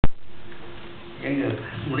எங்க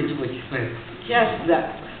முடிஞ்சு போச்சு. Yes, that.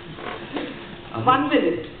 1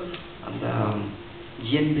 minute. அந்த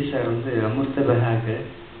GNB சார் வந்து அமிர்த பஹாக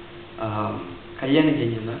கல்யாணம்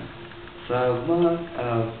செஞ்சோம்னா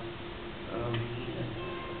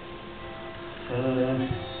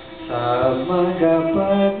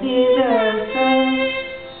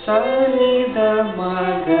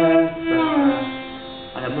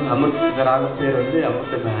அமிர்த ராகம் பேர் வந்து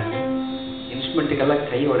அமிர்த பஹாக. இன்ஸ்ட்ருமெண்ட்டுக்கெல்லாம்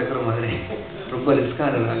கை உடைக்கிற மாதிரி ரொம்ப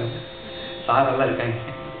ரிஸ்கான ராகம். சாரெல்லாம் இருக்காங்க,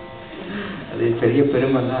 அது பெரிய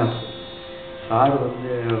பெருமை தான். சார்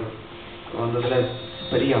வந்து வந்ததில்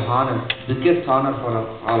பெரிய honour, biggest honour for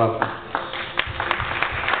all of us.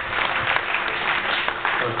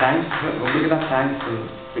 Thanks, உங்களுக்கு தான் thanks.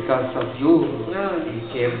 Because of you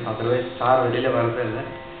came. Otherwise sir வெளியில் வரதே இல்லை.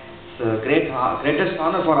 Greatest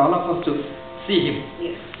honour for all of us to see him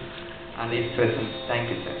and his presence. Thank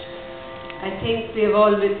you, sir. I think we have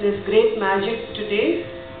all witnessed great magic today,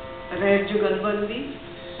 Rare Jugalbandi,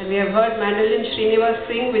 and we have heard mandolin Shrinivas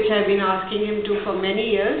sing, which I have been asking him to for many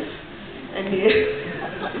years,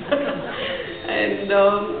 and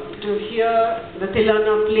to hear the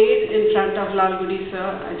Tilana played in front of Lalgudi sir,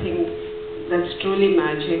 I think that's truly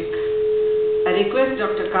magic. I request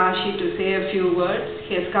Dr. Kashi to say a few words.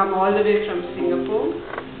 He has come all the way from Singapore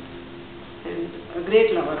and a great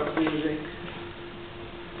lover of music.